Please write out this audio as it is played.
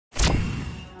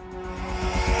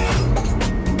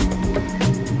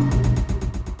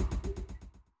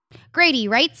Grady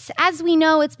writes, as we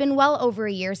know, it's been well over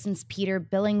a year since Peter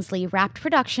Billingsley wrapped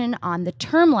production on the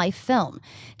Term Life film.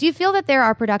 Do you feel that there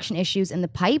are production issues in the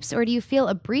pipes, or do you feel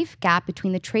a brief gap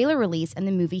between the trailer release and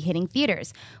the movie hitting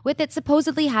theaters, with it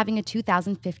supposedly having a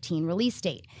 2015 release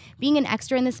date? Being an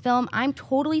extra in this film, I'm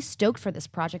totally stoked for this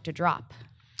project to drop.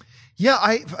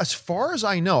 Yeah, as far as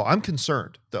I know, I'm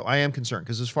concerned, though. I am concerned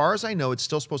because as far as I know, it's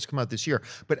still supposed to come out this year.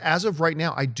 But as of right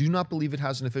now, I do not believe it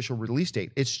has an official release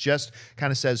date. It's just kind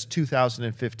of says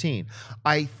 2015.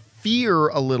 I fear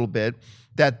a little bit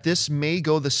that this may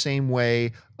go the same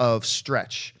way of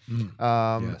Stretch. Yes.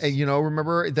 And, you know,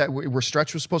 remember that where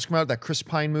Stretch was supposed to come out, that Chris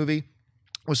Pine movie?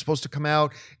 Was supposed to come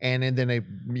out, and then they,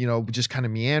 you know, just kind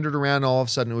of meandered around, and all of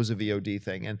a sudden it was a VOD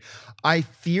thing. And I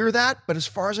fear that, but as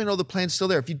far as I know, the plan's still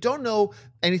there. If you don't know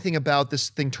anything about this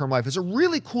thing, Term Life, it's a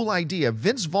really cool idea.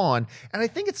 Vince Vaughn, and I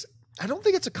don't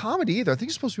think it's a comedy either. I think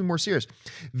it's supposed to be more serious.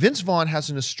 Vince Vaughn has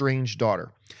an estranged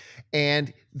daughter,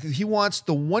 and he wants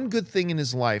the one good thing in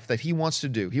his life that he wants to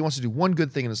do. He wants to do one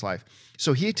good thing in his life.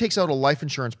 So he takes out a life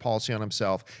insurance policy on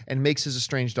himself and makes his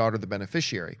estranged daughter the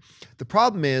beneficiary. The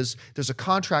problem is there's a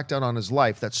contract out on his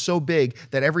life that's so big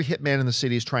that every hitman in the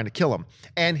city is trying to kill him.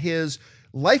 And his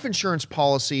life insurance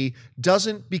policy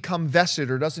doesn't become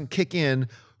vested or doesn't kick in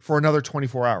for another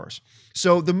 24 hours.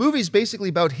 So the movie's basically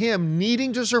about him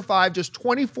needing to survive just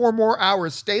 24 more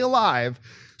hours, stay alive,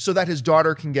 so that his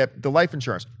daughter can get the life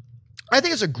insurance. I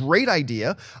think it's a great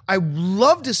idea. I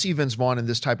love to see Vince Vaughn in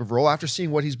this type of role after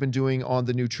seeing what he's been doing on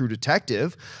the new True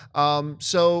Detective.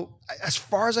 So as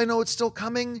far as I know, it's still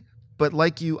coming. But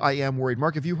like you, I am worried.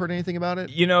 Mark, have you heard anything about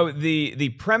it? You know, the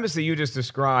premise that you just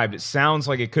described, it sounds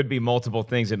like it could be multiple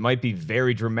things. It might be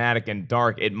very dramatic and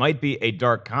dark. It might be a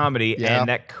dark comedy, and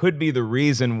that could be the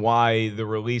reason why the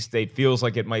release date feels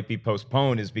like it might be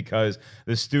postponed, is because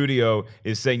the studio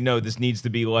is saying, no, this needs to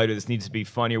be lighter, this needs to be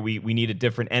funnier, we need a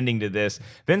different ending to this.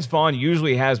 Vince Vaughn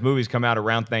usually has movies come out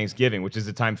around Thanksgiving, which is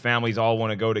the time families all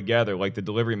want to go together, like The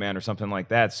Delivery Man or something like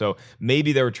that. So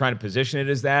maybe they were trying to position it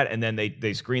as that, and then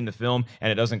they screen the film,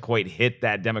 and it doesn't quite hit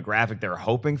that demographic they're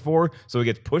hoping for, so it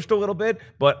gets pushed a little bit.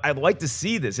 But I'd like to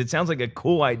see this. It sounds like a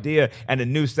cool idea and a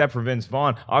new step for Vince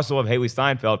Vaughn. I also love Haley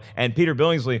Steinfeld. And Peter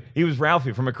Billingsley, he was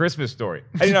Ralphie from A Christmas Story.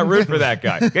 How do you not root for that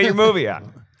guy? Get your movie out.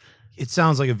 It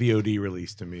sounds like a VOD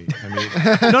release to me. I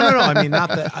mean, no. I mean, not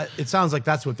that. It sounds like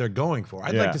that's what they're going for.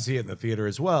 I'd like to see it in the theater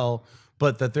as well,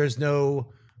 but that there's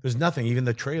nothing. Even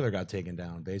the trailer got taken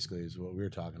down, basically, is what we were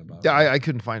talking about. Yeah, I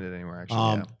couldn't find it anywhere,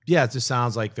 actually. Yeah, it just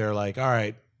sounds like they're like, all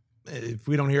right, if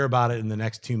we don't hear about it in the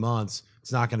next 2 months,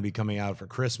 it's not going to be coming out for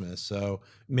Christmas. So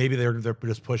maybe they're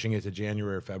just pushing it to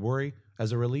January or February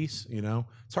as a release. You know,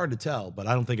 it's hard to tell, but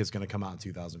I don't think it's going to come out in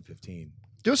 2015.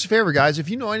 Do us a favor, guys. If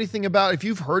you know anything about, if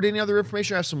you've heard any other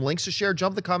information, have some links to share,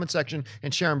 jump in the comment section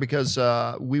and share them, because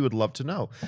we would love to know.